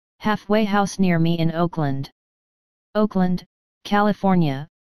Halfway house near me in Oakland. Oakland, California.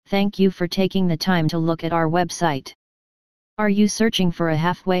 Thank you for taking the time to look at our website. Are you searching for a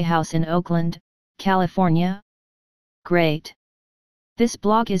halfway house in Oakland, California? Great! This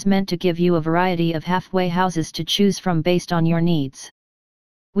blog is meant to give you a variety of halfway houses to choose from based on your needs.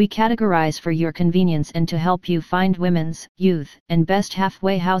 We categorize for your convenience and to help you find women's, youth, and best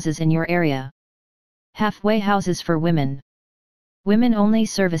halfway houses in your area. Halfway houses for women. Women-only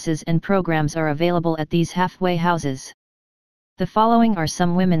services and programs are available at these halfway houses. The following are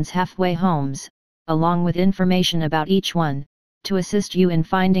some women's halfway homes, along with information about each one, to assist you in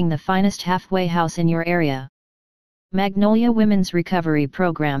finding the finest halfway house in your area. Magnolia Women's Recovery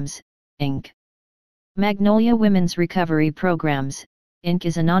Programs, Inc. Magnolia Women's Recovery Programs, Inc.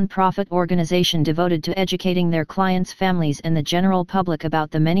 is a non-profit organization devoted to educating their clients' families and the general public about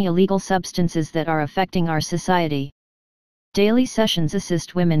the many illegal substances that are affecting our society. Daily sessions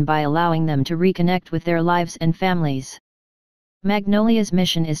assist women by allowing them to reconnect with their lives and families. Magnolia's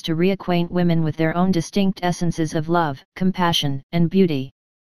mission is to reacquaint women with their own distinct essences of love, compassion, and beauty.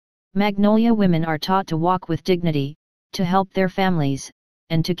 Magnolia women are taught to walk with dignity, to help their families,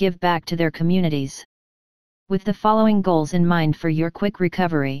 and to give back to their communities. With the following goals in mind for your quick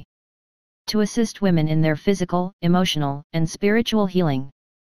recovery: to assist women in their physical, emotional, and spiritual healing.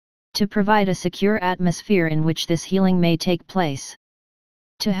 To provide a secure atmosphere in which this healing may take place.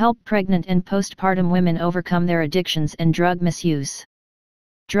 To help pregnant and postpartum women overcome their addictions and drug misuse.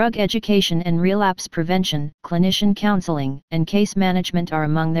 Drug education and relapse prevention, clinician counseling, and case management are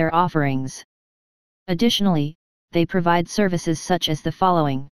among their offerings. Additionally, they provide services such as the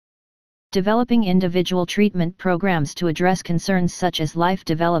following: developing individual treatment programs to address concerns such as life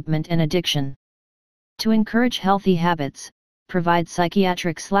development and addiction. To encourage healthy habits, provide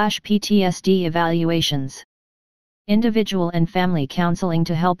psychiatric/PTSD evaluations. Individual and family counseling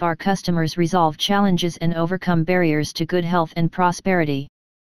to help our customers resolve challenges and overcome barriers to good health and prosperity.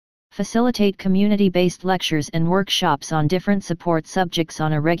 Facilitate community-based lectures and workshops on different support subjects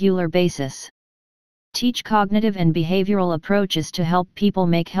on a regular basis. Teach cognitive and behavioral approaches to help people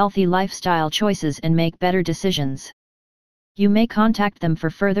make healthy lifestyle choices and make better decisions. You may contact them for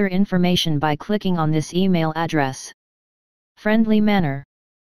further information by clicking on this email address. Friendly Manor.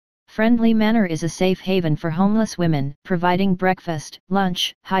 Friendly Manor is a safe haven for homeless women, providing breakfast,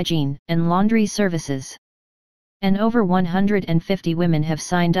 lunch, hygiene, and laundry services. And over 150 women have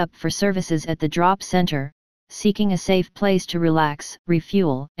signed up for services at the Drop Center, seeking a safe place to relax,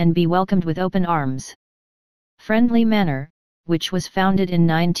 refuel, and be welcomed with open arms. Friendly Manor, which was founded in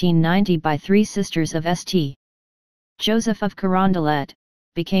 1990 by three sisters of St. Joseph of Carondelet,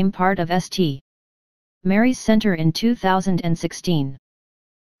 became part of St. Mary's Center in 2016.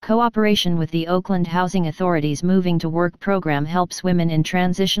 Cooperation with the Oakland Housing Authority's Moving to Work program helps women in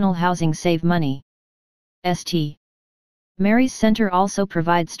transitional housing save money. St. Mary's Center also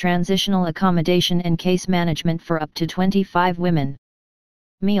provides transitional accommodation and case management for up to 25 women.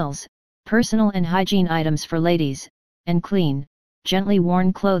 Meals, personal and hygiene items for ladies, and clean, gently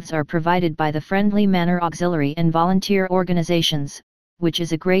worn clothes are provided by the Friendly Manor Auxiliary and volunteer organizations, which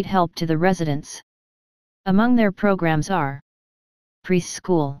is a great help to the residents. Among their programs are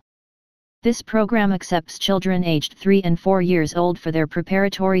preschool. This program accepts children aged 3 and 4 years old for their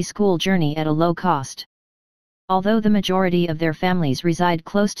preparatory school journey at a low cost. Although the majority of their families reside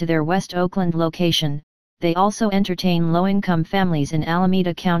close to their West Oakland location, they also entertain low-income families in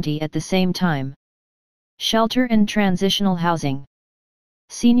Alameda County at the same time. Shelter and transitional housing.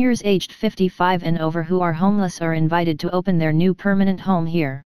 Seniors aged 55 and over who are homeless are invited to open their new permanent home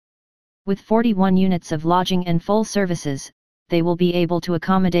here. With 41 units of lodging and full services, they will be able to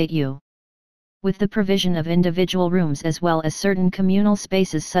accommodate you. With the provision of individual rooms as well as certain communal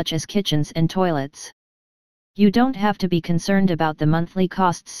spaces such as kitchens and toilets. You don't have to be concerned about the monthly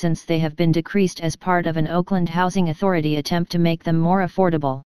costs since they have been decreased as part of an Oakland Housing Authority attempt to make them more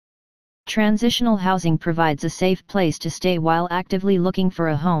affordable. Transitional housing provides a safe place to stay while actively looking for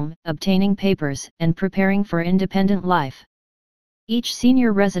a home, obtaining papers, and preparing for independent life. Each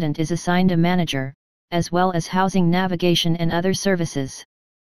senior resident is assigned a manager, as well as housing navigation and other services.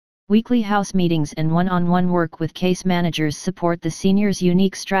 Weekly house meetings and one-on-one work with case managers support the senior's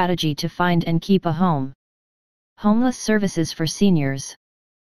unique strategy to find and keep a home. Homeless services for seniors.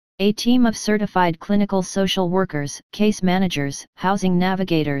 A team of certified clinical social workers, case managers, housing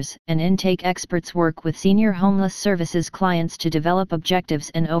navigators, and intake experts work with senior homeless services clients to develop objectives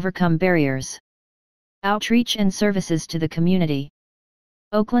and overcome barriers. Outreach and services to the community.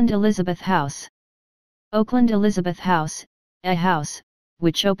 Oakland Elizabeth House. Oakland Elizabeth House, a house,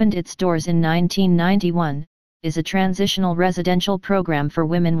 which opened its doors in 1991, is a transitional residential program for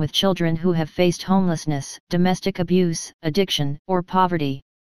women with children who have faced homelessness, domestic abuse, addiction, or poverty.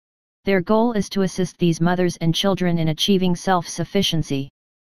 Their goal is to assist these mothers and children in achieving self-sufficiency.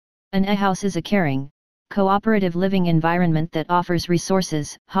 An A-house is a caring, cooperative living environment that offers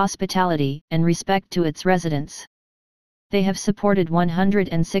resources, hospitality, and respect to its residents. They have supported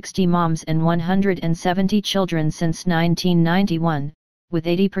 160 moms and 170 children since 1991, with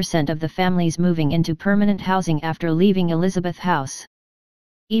 80% of the families moving into permanent housing after leaving Elizabeth House.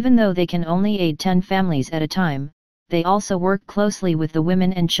 Even though they can only aid 10 families at a time, they also work closely with the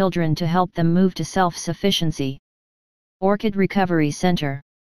women and children to help them move to self-sufficiency. Orchid Recovery Center.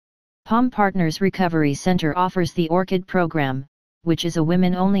 Palm Partners Recovery Center offers the Orchid program, which is a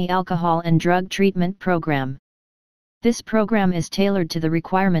women-only alcohol and drug treatment program. This program is tailored to the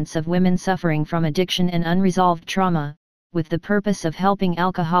requirements of women suffering from addiction and unresolved trauma, with the purpose of helping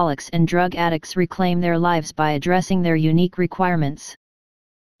alcoholics and drug addicts reclaim their lives by addressing their unique requirements.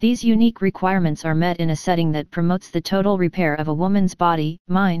 These unique requirements are met in a setting that promotes the total repair of a woman's body,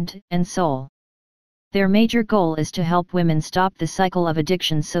 mind, and soul. Their major goal is to help women stop the cycle of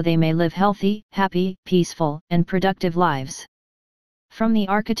addiction so they may live healthy, happy, peaceful, and productive lives. From the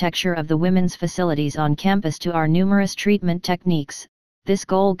architecture of the women's facilities on campus to our numerous treatment techniques, this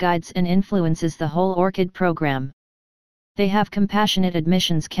goal guides and influences the whole Orchid program. They have compassionate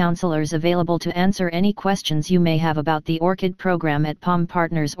admissions counselors available to answer any questions you may have about the Orchid program at Palm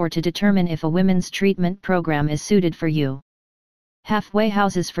Partners or to determine if a women's treatment program is suited for you. Halfway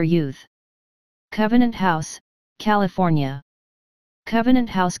houses for youth. Covenant House, California. Covenant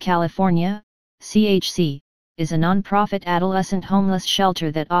House, California, CHC, is a non-profit adolescent homeless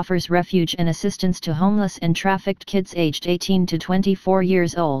shelter that offers refuge and assistance to homeless and trafficked kids aged 18 to 24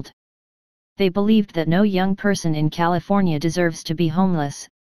 years old. They believed that no young person in California deserves to be homeless,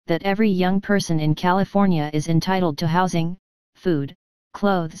 that every young person in California is entitled to housing, food,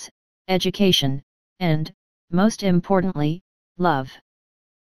 clothes, education, and, most importantly, love.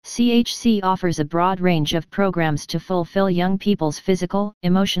 CHC offers a broad range of programs to fulfill young people's physical,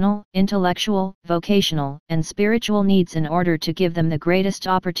 emotional, intellectual, vocational, and spiritual needs in order to give them the greatest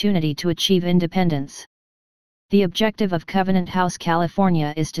opportunity to achieve independence. The objective of Covenant House,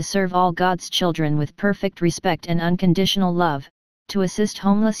 California is to serve all God's children with perfect respect and unconditional love, to assist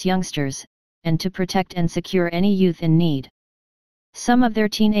homeless youngsters, and to protect and secure any youth in need. Some of their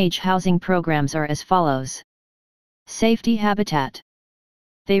teenage housing programs are as follows. Safety Habitat.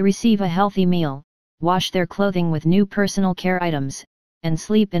 They receive a healthy meal, wash their clothing with new personal care items, and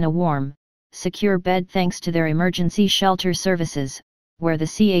sleep in a warm, secure bed thanks to their emergency shelter services, where the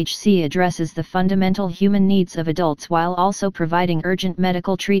CHC addresses the fundamental human needs of adults while also providing urgent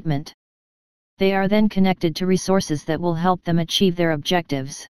medical treatment. They are then connected to resources that will help them achieve their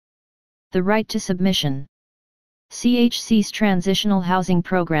objectives. The right to submission. CHC's transitional housing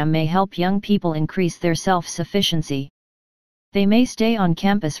program may help young people increase their self-sufficiency. They may stay on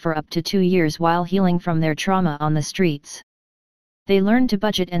campus for up to 2 years while healing from their trauma on the streets. They learn to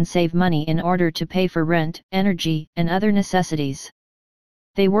budget and save money in order to pay for rent, energy, and other necessities.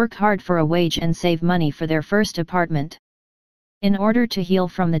 They work hard for a wage and save money for their first apartment. In order to heal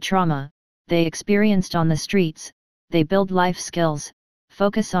from the trauma they experienced on the streets, they build life skills,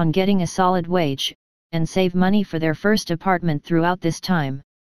 focus on getting a solid wage, and save money for their first apartment throughout this time.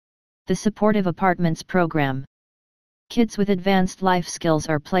 The Supportive Apartments Program. Kids with advanced life skills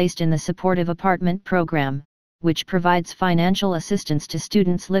are placed in the Supportive Apartment Program, which provides financial assistance to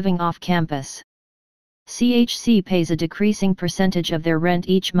students living off campus. CHC pays a decreasing percentage of their rent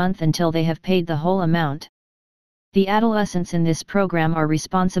each month until they have paid the whole amount. The adolescents in this program are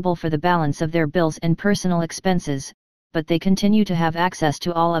responsible for the balance of their bills and personal expenses, but they continue to have access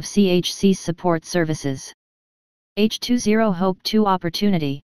to all of CHC's support services. H20 Hope 2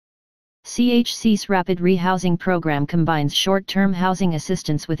 Opportunity. CHC's Rapid Rehousing Program combines short-term housing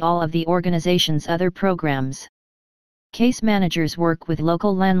assistance with all of the organization's other programs. Case managers work with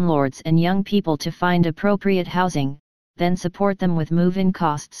local landlords and young people to find appropriate housing, then support them with move-in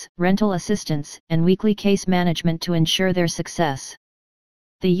costs, rental assistance, and weekly case management to ensure their success.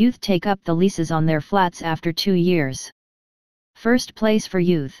 The youth take up the leases on their flats after 2 years. First Place for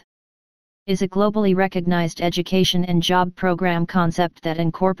Youth is a globally recognized education and job program concept that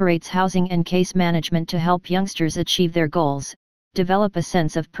incorporates housing and case management to help youngsters achieve their goals, develop a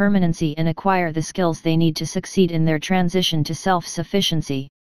sense of permanency and acquire the skills they need to succeed in their transition to self-sufficiency.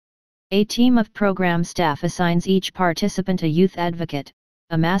 A team of program staff assigns each participant a youth advocate,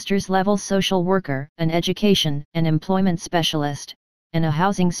 a master's-level social worker, an education and employment specialist, and a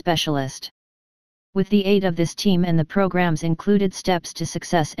housing specialist. With the aid of this team and the program's included Steps to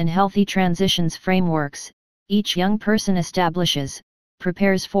Success and Healthy Transitions frameworks, each young person establishes,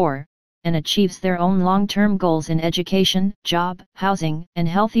 prepares for, and achieves their own long-term goals in education, job, housing, and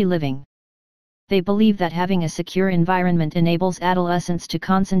healthy living. They believe that having a secure environment enables adolescents to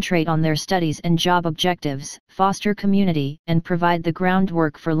concentrate on their studies and job objectives, foster community, and provide the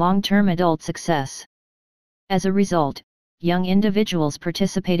groundwork for long-term adult success. As a result, young individuals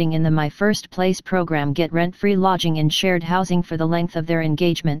participating in the My First Place program get rent-free lodging in shared housing for the length of their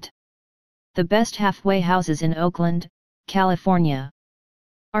engagement. The best halfway houses in Oakland, California.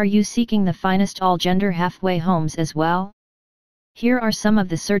 Are you seeking the finest all-gender halfway homes as well? Here are some of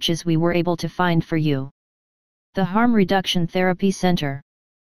the searches we were able to find for you. The Harm Reduction Therapy Center.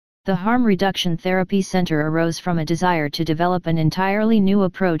 The Harm Reduction Therapy Center arose from a desire to develop an entirely new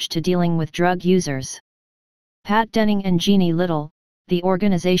approach to dealing with drug users. Pat Denning and Jeannie Little, the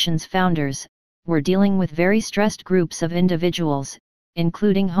organization's founders, were dealing with very stressed groups of individuals,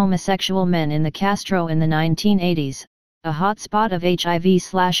 including homosexual men in the Castro in the 1980s, a hotspot of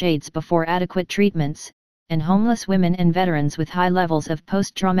HIV/AIDS before adequate treatments, and homeless women and veterans with high levels of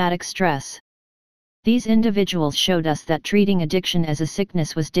post-traumatic stress. These individuals showed us that treating addiction as a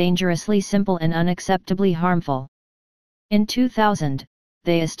sickness was dangerously simple and unacceptably harmful. In 2000,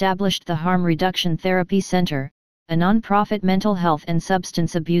 they established the Harm Reduction Therapy Center, a non-profit mental health and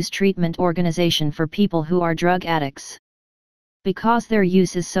substance abuse treatment organization for people who are drug addicts. Because their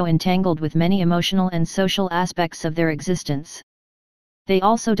use is so entangled with many emotional and social aspects of their existence. They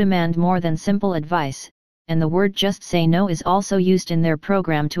also demand more than simple advice, and the word "just say no" is also used in their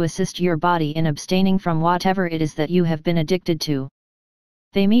program to assist your body in abstaining from whatever it is that you have been addicted to.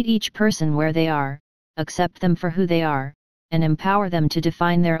 They meet each person where they are, accept them for who they are, and empower them to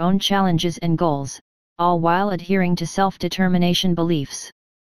define their own challenges and goals, all while adhering to self-determination beliefs.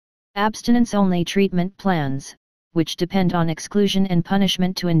 Abstinence-only treatment plans, which depend on exclusion and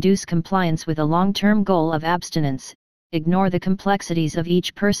punishment to induce compliance with a long-term goal of abstinence, ignore the complexities of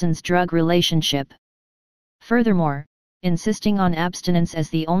each person's drug relationship. Furthermore, insisting on abstinence as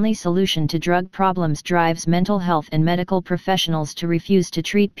the only solution to drug problems drives mental health and medical professionals to refuse to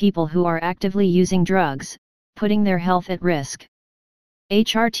treat people who are actively using drugs, putting their health at risk.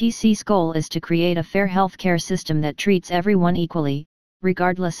 HRTC's goal is to create a fair healthcare system that treats everyone equally,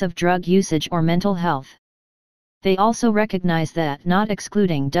 regardless of drug usage or mental health. They also recognize that not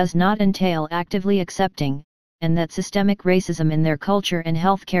excluding does not entail actively accepting, and that systemic racism in their culture and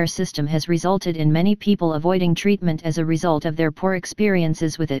healthcare system has resulted in many people avoiding treatment as a result of their poor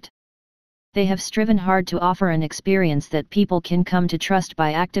experiences with it. They have striven hard to offer an experience that people can come to trust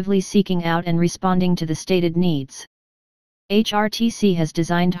by actively seeking out and responding to the stated needs. HRTC has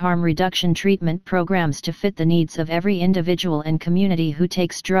designed harm reduction treatment programs to fit the needs of every individual and community who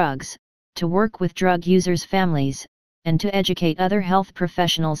takes drugs, to work with drug users' families, and to educate other health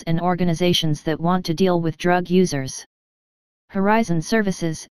professionals and organizations that want to deal with drug users. Horizon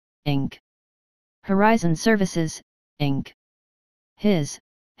Services, Inc. Horizon Services, Inc.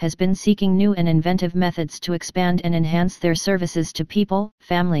 has been seeking new and inventive methods to expand and enhance their services to people,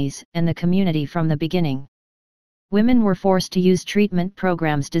 families, and the community from the beginning. Women were forced to use treatment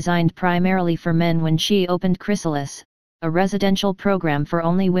programs designed primarily for men when she opened Chrysalis, a residential program for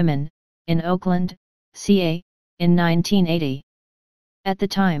only women, in Oakland, CA, in 1980. At the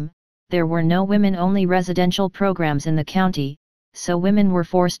time, there were no women-only residential programs in the county, so women were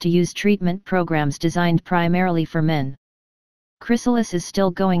forced to use treatment programs designed primarily for men. Chrysalis is still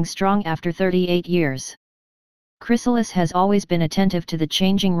going strong after 38 years. Chrysalis has always been attentive to the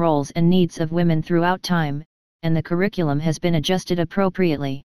changing roles and needs of women throughout time, and the curriculum has been adjusted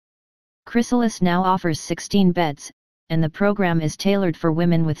appropriately. Chrysalis now offers 16 beds, and the program is tailored for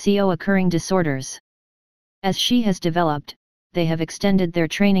women with co-occurring disorders. As she has developed, they have extended their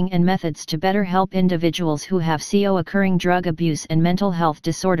training and methods to better help individuals who have co-occurring drug abuse and mental health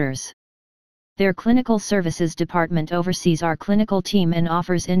disorders. Their clinical services department oversees our clinical team and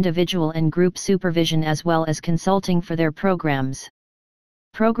offers individual and group supervision as well as consulting for their programs.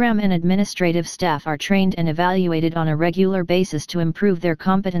 Program and administrative staff are trained and evaluated on a regular basis to improve their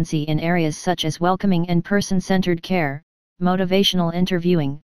competency in areas such as welcoming and person-centered care, motivational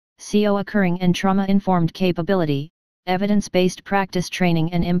interviewing, co-occurring and trauma-informed capability, evidence-based practice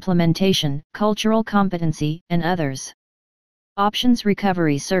training and implementation, cultural competency, and others. Options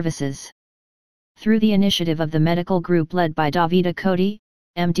Recovery Services. Through the initiative of the medical group led by Davida Cody,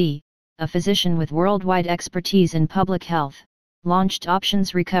 MD, a physician with worldwide expertise in public health, launched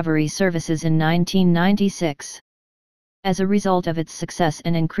Options Recovery Services in 1996. As a result of its success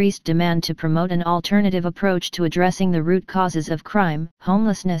and increased demand to promote an alternative approach to addressing the root causes of crime,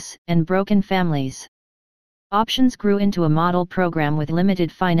 homelessness, and broken families, Options grew into a model program with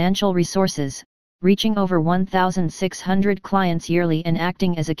limited financial resources, reaching over 1,600 clients yearly and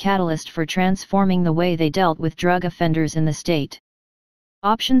acting as a catalyst for transforming the way they dealt with drug offenders in the state.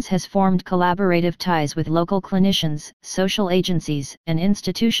 Options has formed collaborative ties with local clinicians, social agencies, and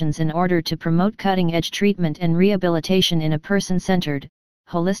institutions in order to promote cutting-edge treatment and rehabilitation in a person-centered,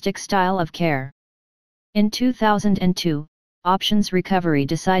 holistic style of care. In 2002, Options Recovery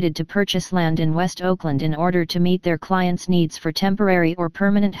decided to purchase land in West Oakland in order to meet their clients' needs for temporary or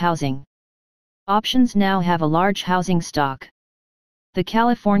permanent housing. Options now have a large housing stock. The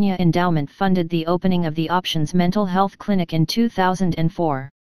California Endowment funded the opening of the Options Mental Health Clinic in 2004.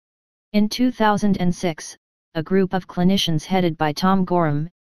 In 2006, a group of clinicians headed by Tom Gorham,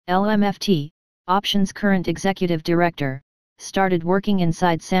 LMFT, Options' current executive director, started working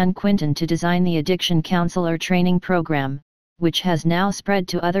inside San Quentin to design the Addiction Counselor Training Program, which has now spread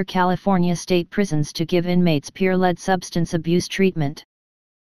to other California state prisons to give inmates peer-led substance abuse treatment.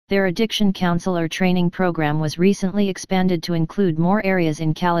 Their Addiction Counselor Training Program was recently expanded to include more areas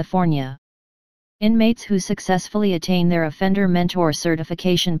in California. Inmates who successfully attain their Offender Mentor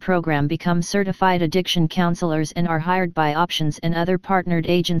Certification program become certified addiction counselors and are hired by Options and other partnered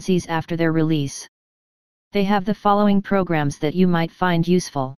agencies after their release. They have the following programs that you might find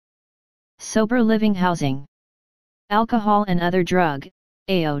useful: Sober Living Housing, Alcohol and Other Drug,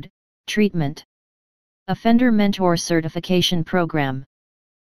 AOD, Treatment, Offender Mentor Certification Program.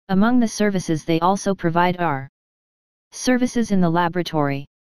 Among the services they also provide are services in the laboratory,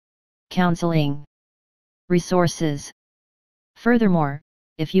 counseling, resources. Furthermore,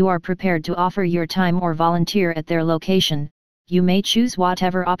 if you are prepared to offer your time or volunteer at their location, you may choose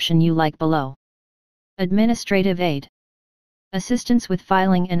whatever option you like below. Administrative aid, assistance with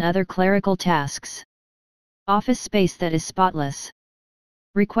filing and other clerical tasks, office space that is spotless,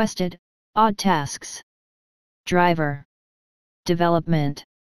 requested, odd tasks, driver, development.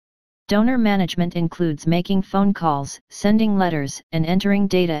 Donor management includes making phone calls, sending letters, and entering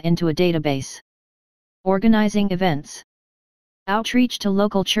data into a database. Organizing events. Outreach to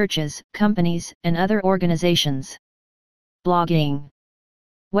local churches, companies, and other organizations. Blogging.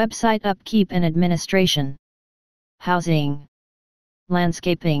 Website upkeep and administration. Housing.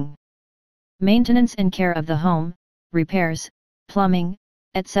 Landscaping. Maintenance and care of the home, repairs, plumbing,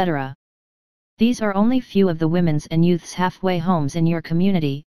 etc. These are only few of the women's and youth's halfway homes in your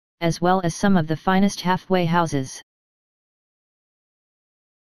community, as well as some of the finest halfway houses.